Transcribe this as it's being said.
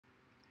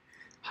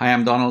Hi,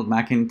 I'm Donald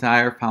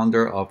McIntyre,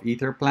 founder of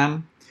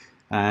Etherplan,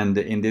 and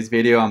in this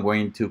video I'm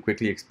going to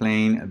quickly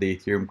explain the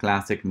Ethereum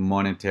Classic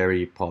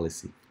monetary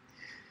policy.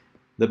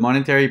 The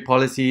monetary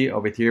policy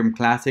of Ethereum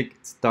Classic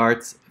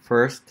starts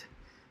first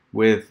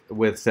with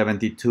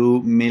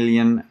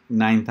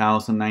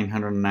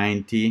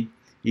 72,009,990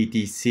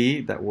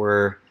 ETC that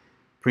were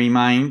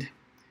pre-mined.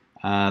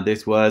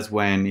 This was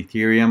when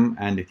Ethereum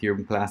and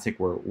Ethereum Classic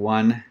were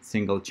one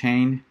single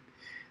chain.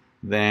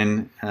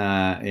 Then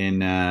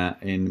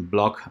in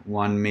block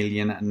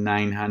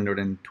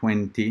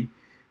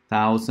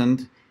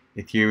 1,920,000,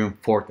 Ethereum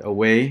forked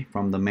away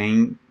from the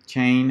main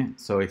chain.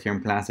 So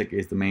Ethereum Classic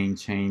is the main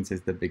chain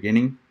since the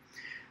beginning,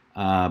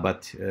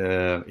 but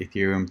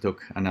Ethereum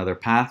took another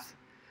path.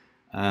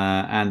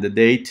 And the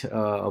date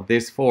of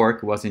this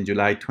fork was in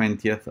July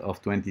 20th of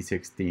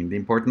 2016. The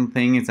important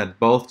thing is that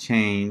both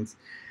chains,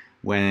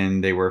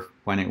 when it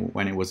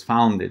was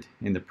founded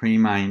in the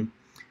pre-mine,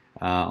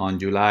 on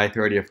July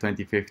 30th,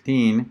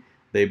 2015,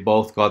 they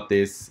both got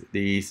these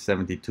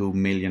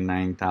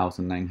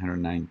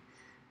 72,009,990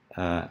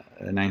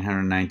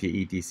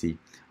 ETC,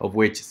 of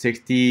which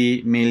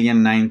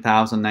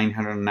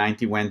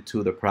 60,009,990 went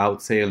to the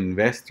crowd sale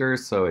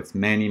investors. So it's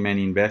many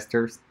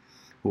investors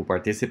who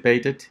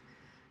participated.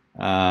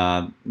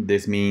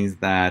 This means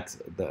that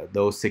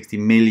those 60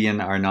 million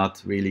are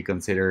not really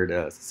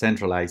considered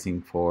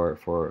centralizing for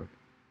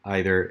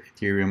either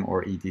Ethereum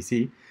or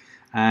ETC.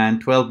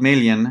 And 12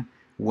 million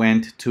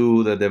went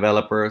to the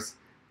developers,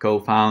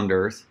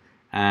 co-founders,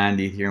 and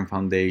the Ethereum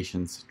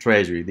Foundation's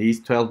treasury. These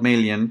 12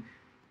 million,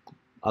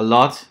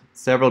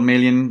 several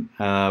million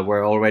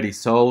were already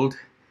sold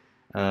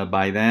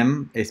by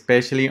them,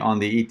 especially on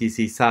the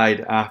ETC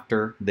side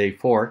after they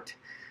forked,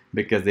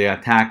 because they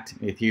attacked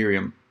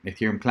Ethereum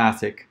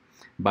Classic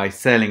by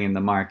selling in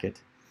the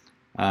market.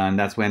 And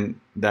that's when,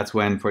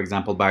 for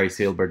example, Barry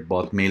Silbert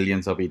bought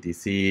millions of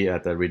ETC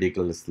at a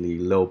ridiculously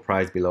low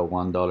price, below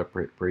 $1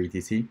 per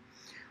ETC.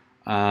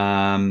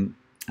 And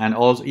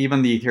also,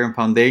 even the Ethereum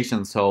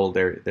Foundation sold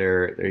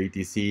their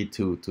ETC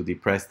to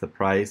depress the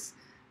price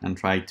and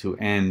try to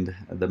end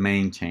the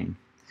main chain.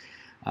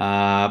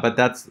 But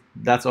that's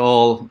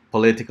all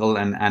political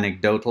and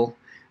anecdotal.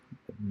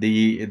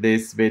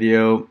 This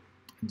video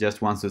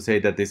just wants to say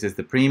that this is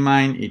the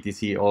pre-mine.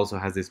 ETC also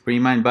has this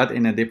pre-mine, but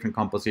in a different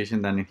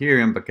composition than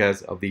Ethereum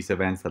because of these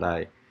events that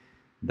I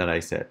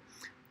said.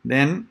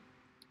 Then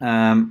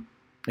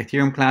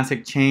Ethereum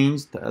Classic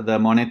changed the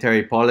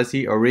monetary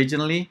policy.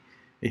 Originally,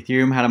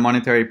 Ethereum had a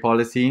monetary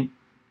policy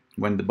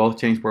when both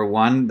chains were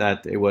one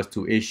that it was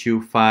to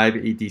issue 5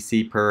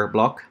 ETC per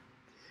block,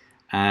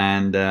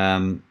 and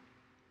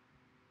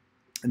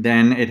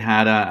then it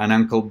had an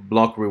uncle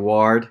block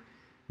reward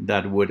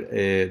that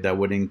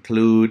would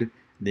include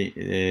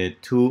the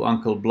 2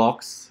 uncle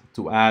blocks,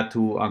 to add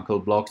 2 uncle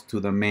blocks to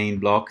the main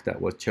block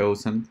that was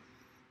chosen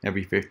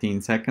every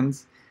 15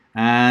 seconds,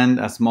 and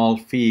a small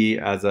fee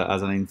as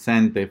an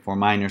incentive for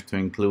miners to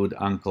include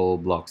uncle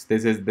blocks.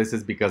 This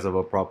is because of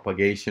a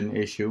propagation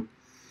issue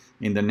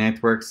in the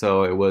network,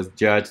 so it was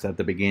judged at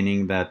the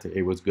beginning that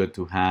it was good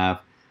to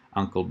have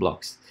uncle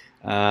blocks.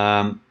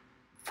 For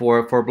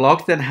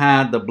blocks that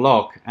had the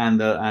block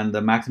and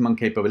the maximum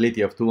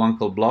capability of 2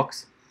 uncle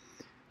blocks,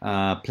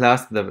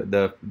 plus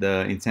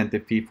the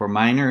incentive fee for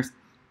miners,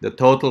 the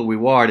total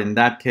reward in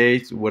that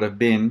case would have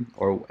been,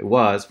 or it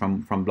was,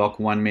 from block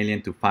 1 million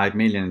to 5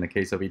 million in the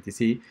case of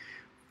ETC,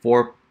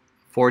 for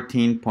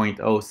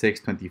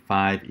 14.0625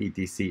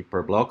 ETC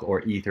per block,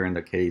 or Ether in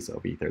the case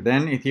of Ether.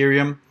 Then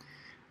Ethereum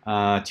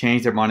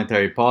changed their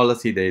monetary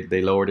policy.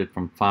 They lowered it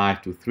from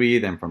 5 to 3,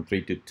 then from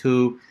 3 to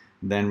 2.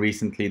 Then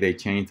recently they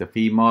changed the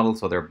fee model,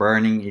 so they're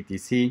burning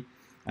ETC.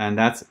 And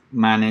that's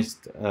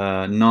managed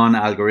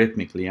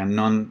non-algorithmically and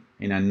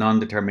in a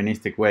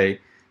non-deterministic way,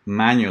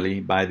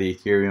 manually by the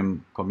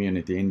Ethereum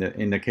community.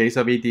 In the case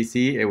of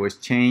ETC, it was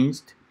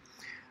changed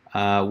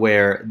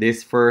where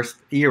this first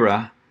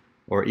era,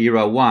 or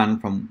era 1,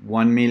 from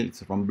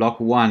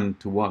block 1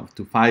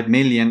 to 5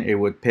 million, it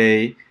would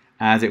pay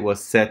as it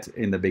was set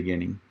in the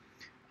beginning.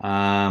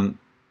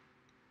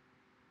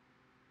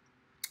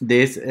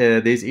 This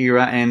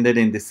era ended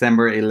in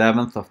December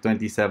 11th of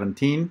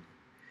 2017.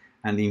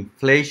 And the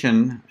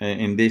inflation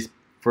in this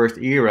first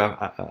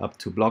era up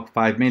to block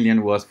 5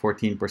 million was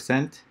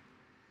 14%.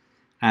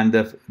 And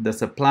the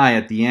supply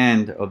at the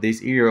end of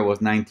this era was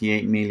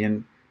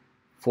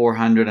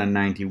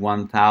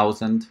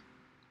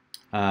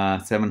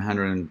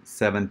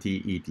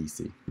 98,491,770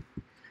 ETC.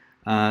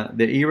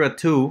 The era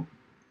 2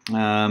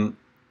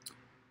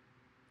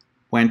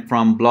 went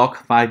from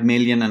block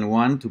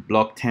 5,000,001 to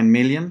block 10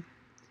 million.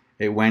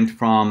 It went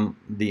from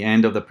the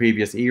end of the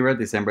previous era,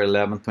 December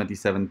 11th,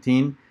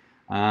 2017,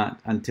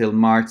 until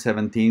March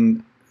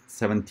 17th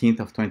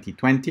of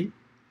 2020.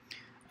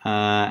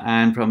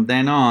 And from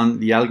then on,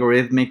 the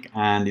algorithmic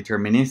and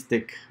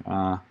deterministic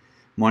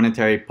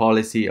monetary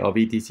policy of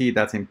ETC,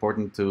 that's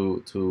important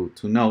to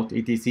note.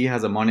 ETC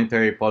has a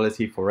monetary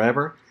policy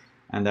forever,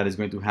 and that is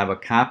going to have a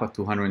cap of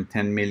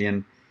 210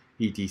 million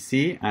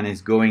ETC, and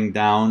is going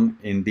down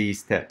in these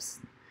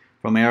steps.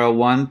 from era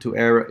 1 to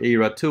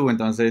era 2,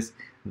 entonces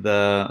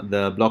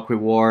the block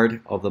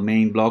reward of the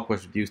main block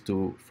was reduced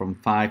from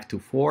 5 to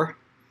 4.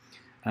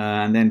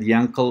 And then the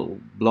uncle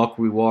block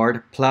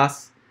reward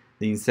plus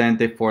the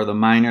incentive for the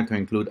miner to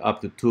include up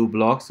to 2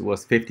 blocks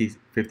was 50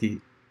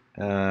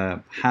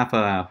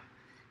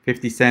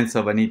 cents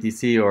of an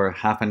ETC or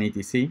half an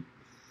ETC,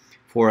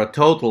 for a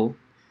total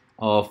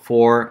of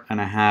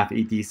 4.5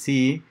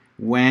 ETC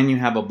when you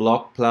have a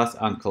block plus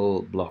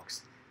uncle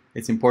blocks.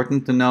 It's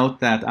important to note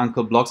that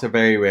uncle blocks are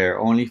very rare.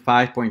 Only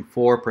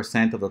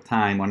 5.4% of the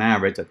time on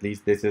average, at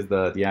least this is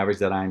the average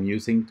that I'm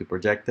using to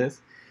project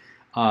this,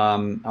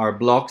 are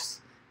blocks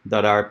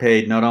that are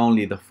paid not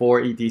only the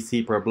 4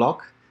 ETC per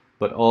block,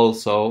 but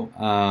also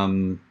half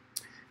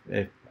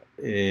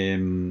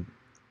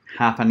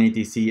an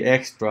ETC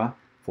extra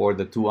for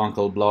the 2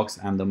 uncle blocks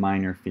and the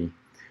miner fee.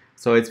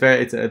 So it's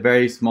a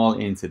very small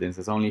incidence.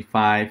 It's only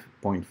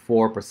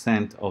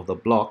 5.4% of the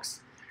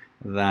blocks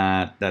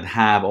that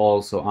have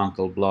also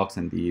uncle blocks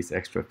and these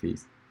extra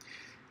fees.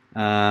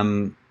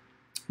 Then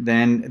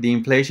the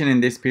inflation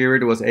in this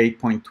period was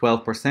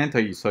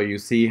 8.12%. So you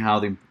see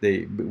how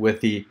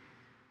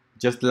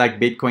just like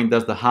Bitcoin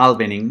does the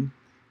halvening,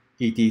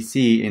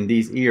 ETC in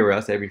these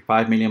eras, every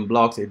 5 million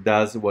blocks, it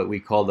does what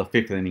we call the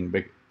fifthening,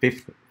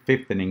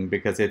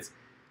 because it's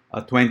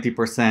a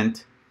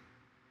 20%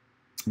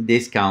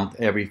 discount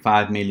every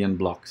 5 million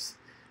blocks.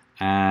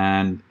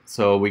 And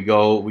so we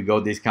go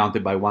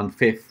discounted by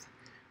 1/5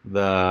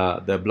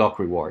 the block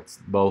rewards,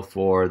 both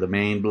for the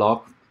main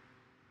block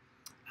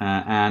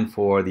and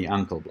for the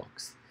uncle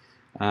blocks.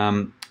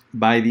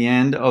 By the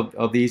end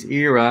of this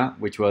era,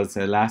 which was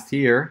last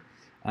year,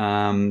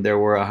 there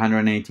were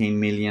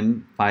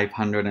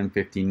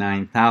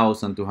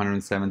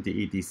 118,559,270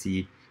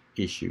 ETC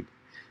issued.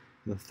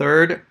 The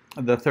third,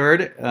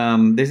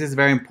 this is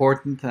very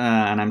important,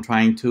 and I'm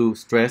trying to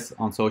stress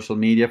on social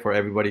media for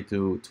everybody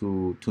to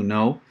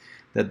know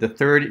that the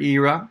third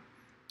era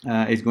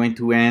is going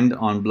to end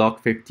on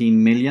block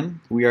 15 million.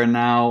 We are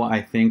now,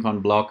 I think, on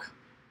block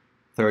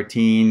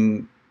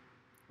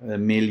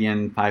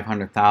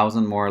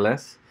 13,500,000 more or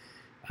less.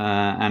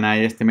 And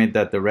I estimate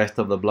that the rest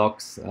of the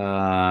blocks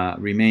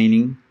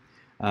remaining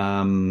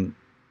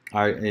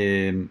are,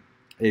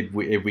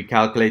 if we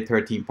calculate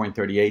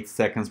 13.38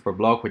 seconds per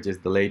block, which is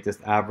the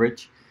latest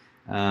average,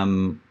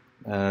 then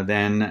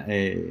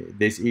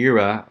this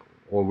era,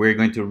 or we're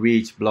going to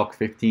reach block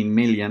 15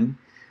 million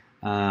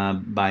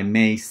by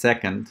May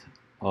 2nd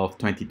of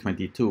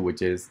 2022,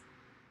 which is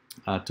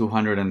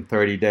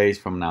 230 days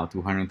from now,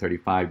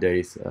 235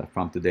 days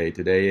from today.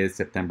 Today is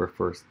September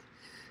 1st.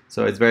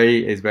 So it's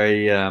very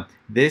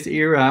this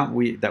era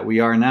that we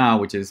are now,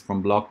 which is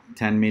from block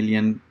 10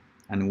 million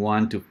and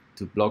 1 to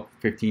block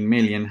 15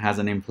 million, has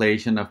an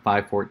inflation of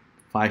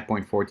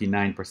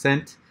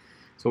 5.49%.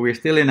 So we're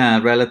still in a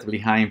relatively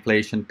high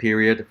inflation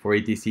period for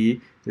ETC.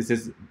 This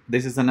is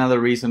another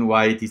reason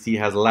why ETC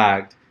has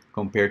lagged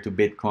compared to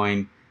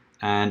Bitcoin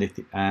and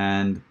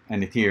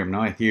Ethereum. No,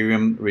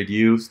 Ethereum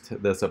reduced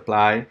the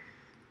supply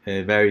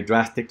very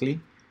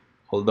drastically,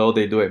 although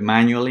they do it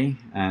manually,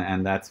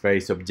 and that's very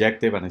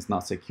subjective and it's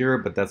not secure,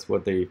 but that's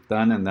what they've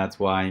done, and that's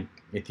why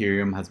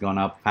Ethereum has gone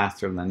up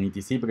faster than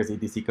ETC, because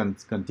ETC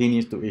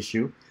continues to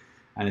issue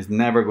and is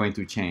never going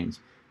to change.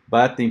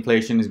 But the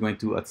inflation is going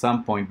to, at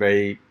some point,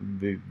 be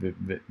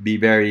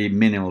very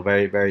minimal,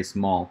 very, very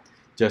small,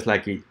 just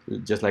like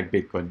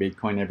Bitcoin.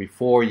 Bitcoin, every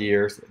 4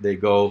 years, they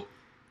go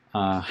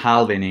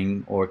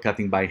halvening or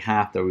cutting by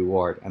half the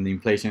reward, and the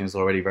inflation is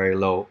already very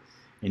low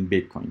in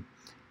Bitcoin.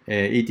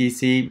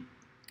 ETC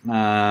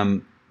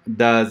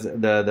does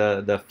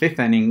the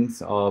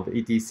fiftenings of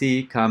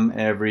ETC come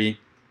every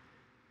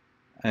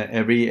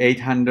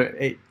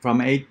 810,000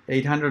 from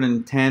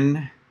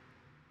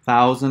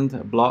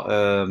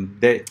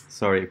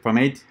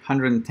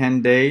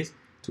 810 days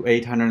to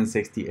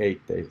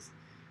 868 days.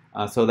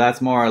 So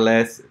that's more or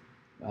less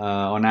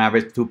on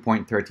average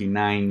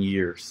 2.39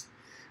 years.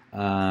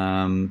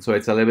 So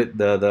it's a little bit,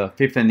 the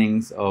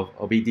fiftenings of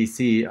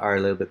ETC are a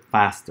little bit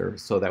faster,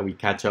 so that we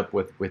catch up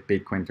with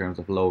Bitcoin in terms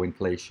of low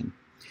inflation.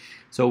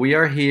 So we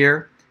are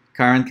here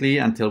currently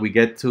until we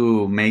get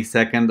to May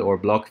 2nd or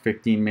block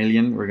 15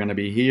 million. We're going to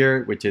be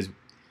here, which is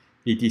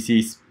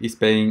ETC is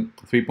paying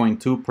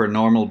 3.2 per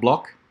normal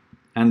block.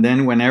 And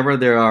then whenever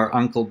there are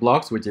uncle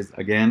blocks, which is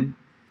again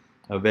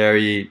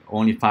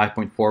only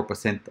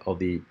 5.4% of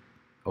the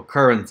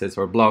occurrences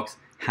or blocks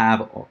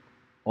have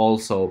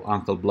also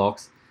uncle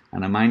blocks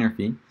and a miner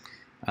fee,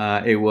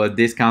 it was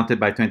discounted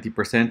by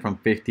 20% from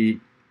 50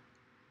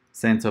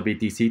 cents of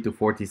ETC to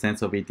 40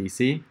 cents of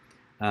ETC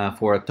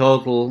for a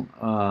total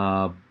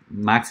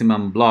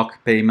maximum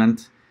block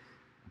payment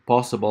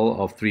possible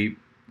of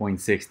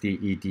 3.60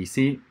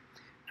 ETC.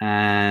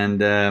 And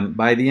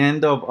by the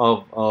end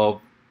of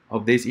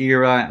this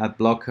era at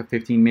block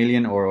 15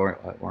 million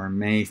or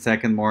May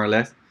 2nd, more or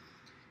less,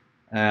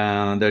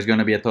 there's going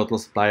to be a total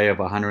supply of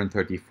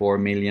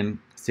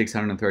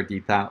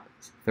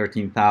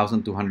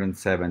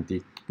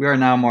 134,613,270. We are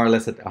now more or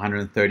less at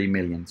 130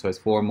 million, so it's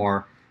 4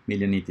 more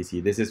million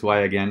ETC. This is why,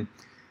 again,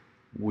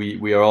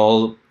 we are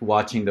all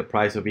watching the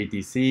price of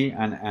ETC,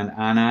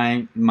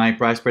 and my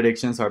price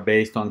predictions are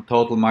based on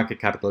total market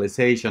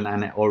capitalization,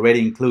 and it already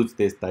includes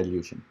this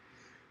dilution.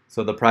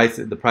 So the price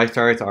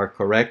targets are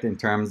correct in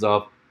terms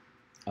of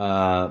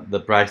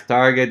the price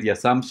target, the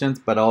assumptions,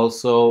 but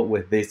also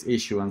with this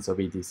issuance of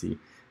ETC.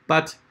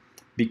 But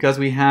because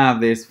we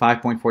have this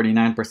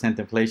 5.49%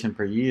 inflation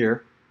per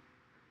year,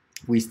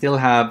 we still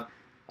have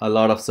a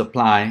lot of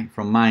supply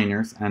from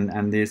miners,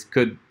 and this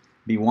could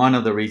be one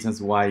of the reasons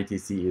why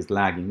ETC is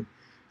lagging,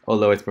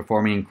 although it's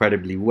performing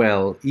incredibly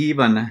well,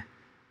 even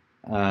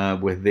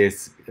with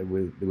this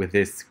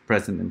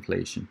present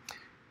inflation.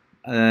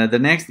 The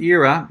next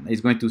era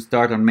is going to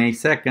start on May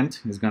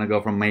 2nd. It's going to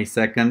go from May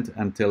 2nd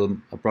until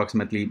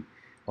approximately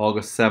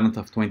August 7th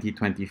of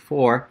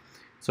 2024.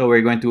 So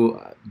we're going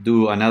to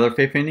do another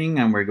Fifthening,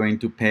 and we're going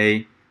to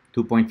pay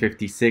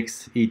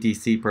 2.56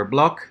 ETC per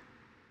block.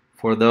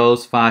 For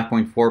those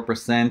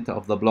 5.4%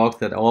 of the blocks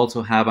that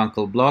also have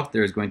Uncle Block,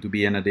 there's going to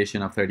be an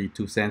addition of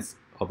 32 cents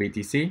of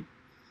ETC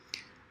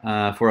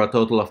for a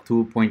total of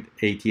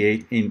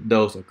 2.88 in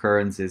those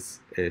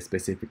occurrences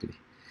specifically.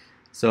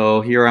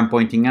 So here I'm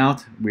pointing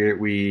out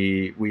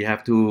we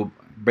have to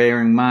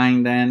bear in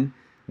mind then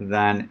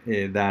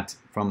that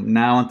from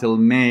now until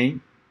May,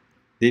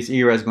 this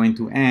era is going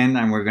to end,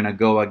 and we're going to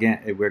go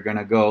again. We're going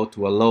to go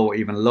to a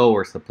even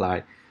lower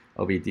supply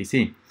of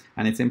ETC,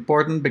 and it's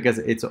important because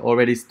it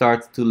already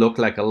starts to look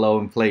like a low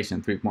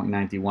inflation,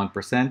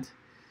 3.91%.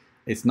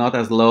 It's not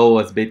as low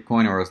as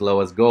Bitcoin or as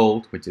low as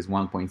gold, which is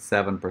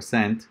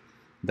 1.7%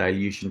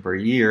 dilution per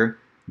year.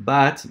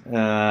 But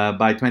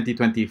by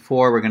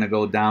 2024, we're going to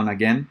go down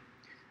again,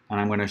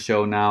 and I'm going to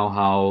show now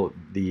how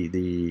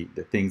the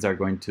things are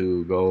going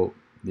to go,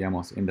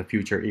 digamos, in the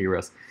future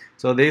eras.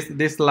 So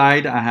this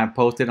slide I have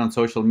posted on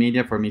social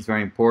media. For me, it's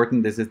very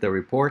important. This is the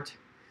report.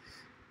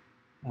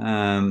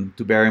 To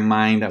bear in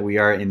mind that we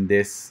are in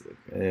this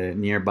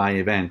nearby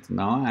event,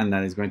 no, and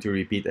that is going to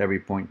repeat every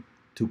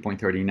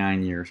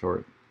 2.39 years,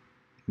 or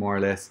more or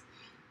less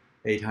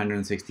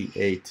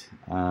 868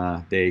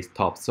 days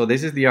tops. So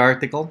this is the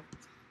article,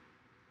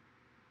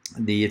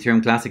 the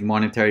Ethereum Classic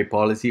Monetary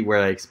Policy, where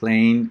I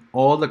explain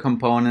all the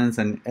components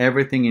and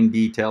everything in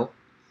detail,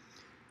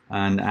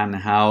 and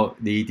how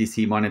the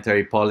ETC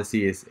monetary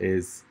policy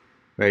is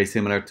very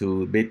similar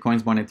to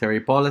Bitcoin's monetary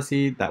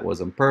policy. That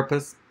was on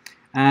purpose.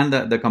 And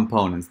the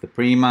components, the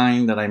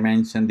pre-mine that I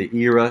mentioned, the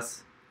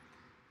eras.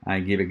 I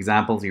give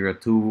examples: era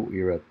 2,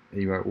 era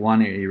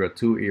 1, era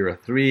 2, era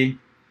 3.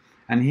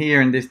 And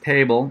here in this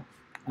table,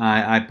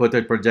 I put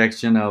a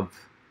projection of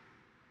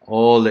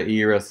all the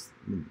eras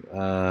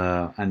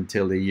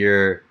until the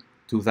year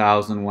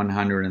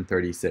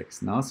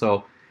 2136. No?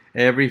 So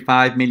every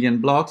 5 million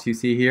blocks, you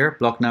see here,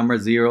 block number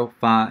 0,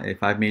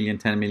 5 million,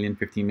 10 million,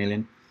 15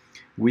 million.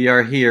 We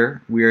are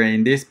here, we are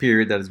in this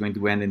period that is going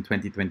to end in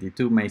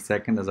 2022, May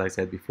 2nd, as I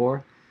said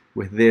before,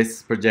 with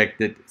this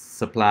projected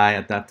supply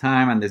at that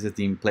time, and this is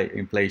the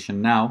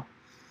inflation now.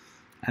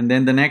 And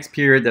then the next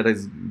period that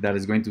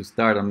is going to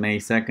start on May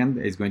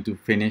 2nd is going to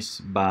finish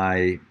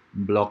by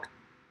block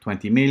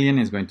 20 million,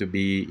 is going to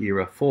be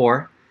era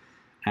 4,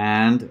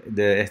 and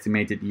the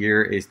estimated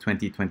year is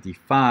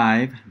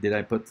 2025. Did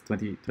I put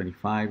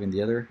 2025 in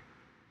the other?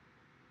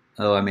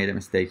 Oh, I made a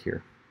mistake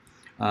here.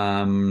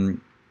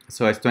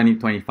 So it's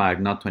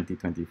 2025, not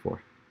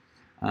 2024.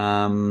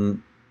 No,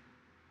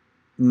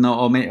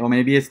 or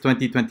maybe it's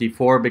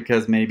 2024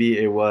 because maybe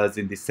it was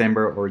in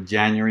December or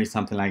January,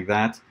 something like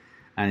that.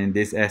 And in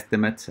this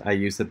estimate, I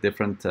use a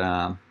different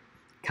day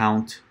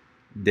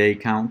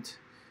count.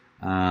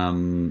 Let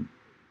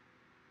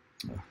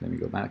me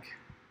go back.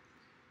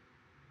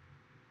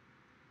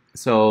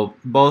 So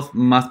both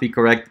must be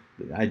correct.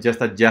 I just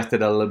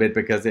adjusted a little bit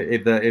because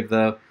if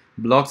the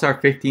blocks are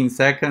 15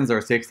 seconds or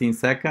 16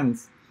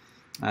 seconds,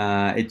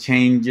 it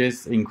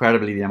changes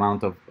incredibly the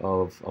amount of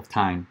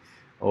time,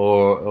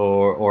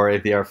 or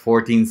if they are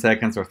 14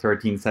 seconds or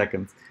 13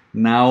 seconds.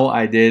 Now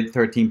I did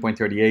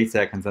 13.38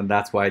 seconds, and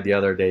that's why the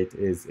other date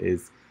is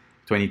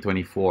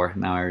 2024.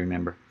 Now I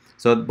remember.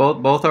 So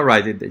both are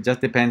right. It just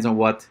depends on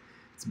what.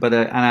 But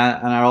and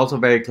are also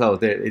very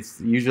close.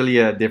 It's usually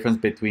a difference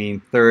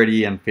between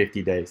 30 and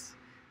 50 days,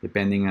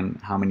 depending on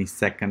how many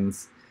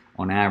seconds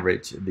on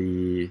average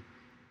the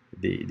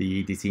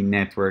ETC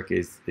network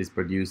is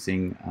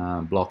producing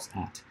blocks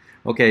at.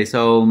 Okay,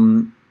 so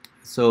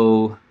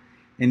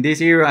in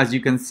this era, as you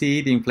can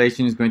see, the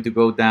inflation is going to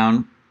go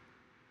down.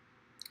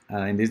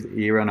 In this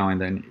era now, in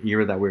the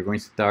era that we're going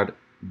to start,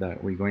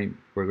 we're going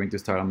to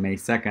start on May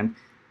 2nd,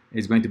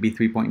 is going to be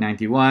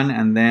 3.91,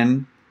 and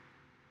then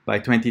by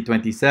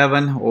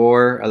 2027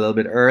 or a little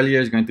bit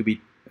earlier is going to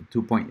be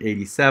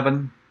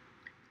 2.87,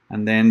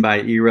 and then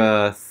by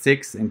era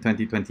 6 in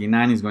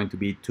 2029 is going to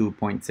be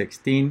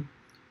 2.16,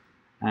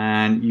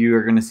 and you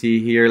are going to see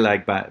here,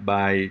 like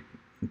by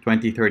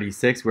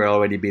 2036 we're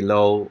already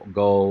below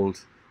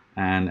gold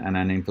and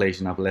an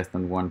inflation of less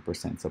than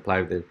 1% supply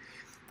of the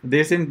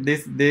this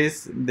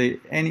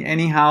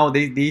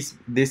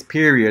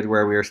period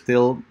where we are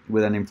still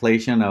with an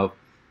inflation of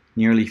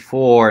nearly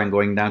 4 and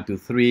going down to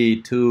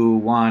 3, 2,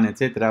 1,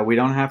 etc., we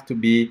don't have to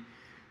be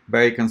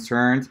very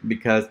concerned,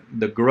 because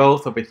the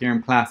growth of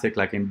Ethereum Classic,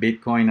 like in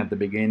Bitcoin at the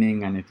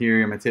beginning and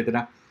Ethereum,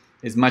 etc.,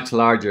 is much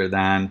larger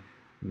than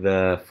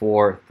the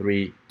 4,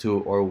 3, 2,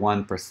 or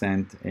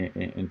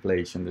 1%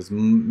 inflation. There's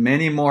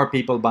many more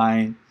people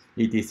buying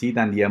ETC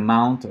than the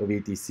amount of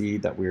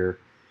ETC that we're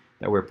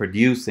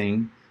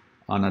producing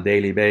on a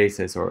daily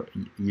basis or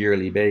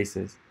yearly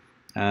basis.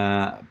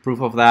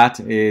 Proof of that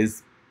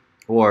is,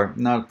 or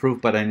not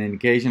proof, but an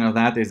indication of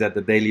that is that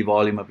the daily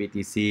volume of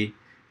ETC,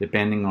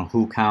 depending on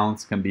who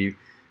counts, can be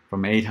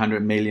from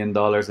 $800 million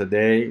a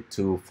day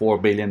to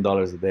 $4 billion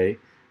a day,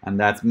 and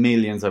that's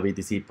millions of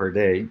ETC per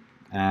day,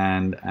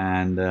 and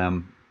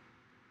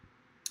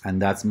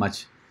that's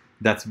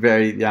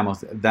very,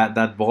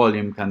 that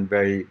volume can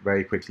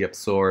very quickly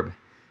absorb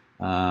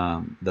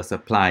the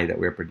supply that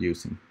we're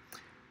producing.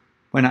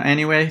 Well,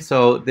 anyway,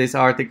 so this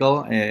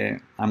article,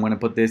 I'm going to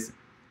put this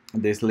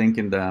link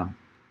in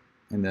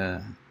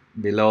the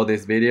below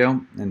this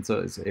video, and so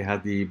it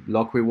has the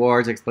block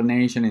rewards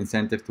explanation,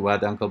 incentive to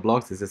add uncle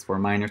blocks. This is for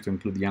miners to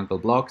include the uncle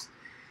blocks,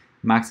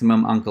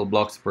 maximum uncle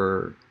blocks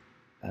per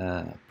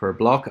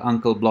block,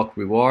 uncle block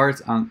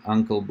rewards,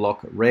 uncle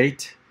block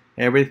rate.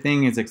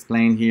 Everything is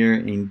explained here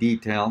in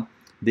detail.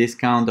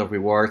 Discount of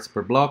rewards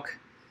per block,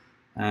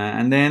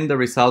 and then the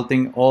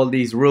resulting, all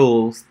these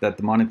rules that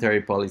the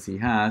monetary policy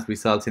has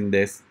results in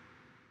this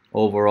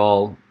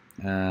overall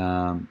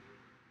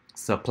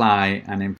supply and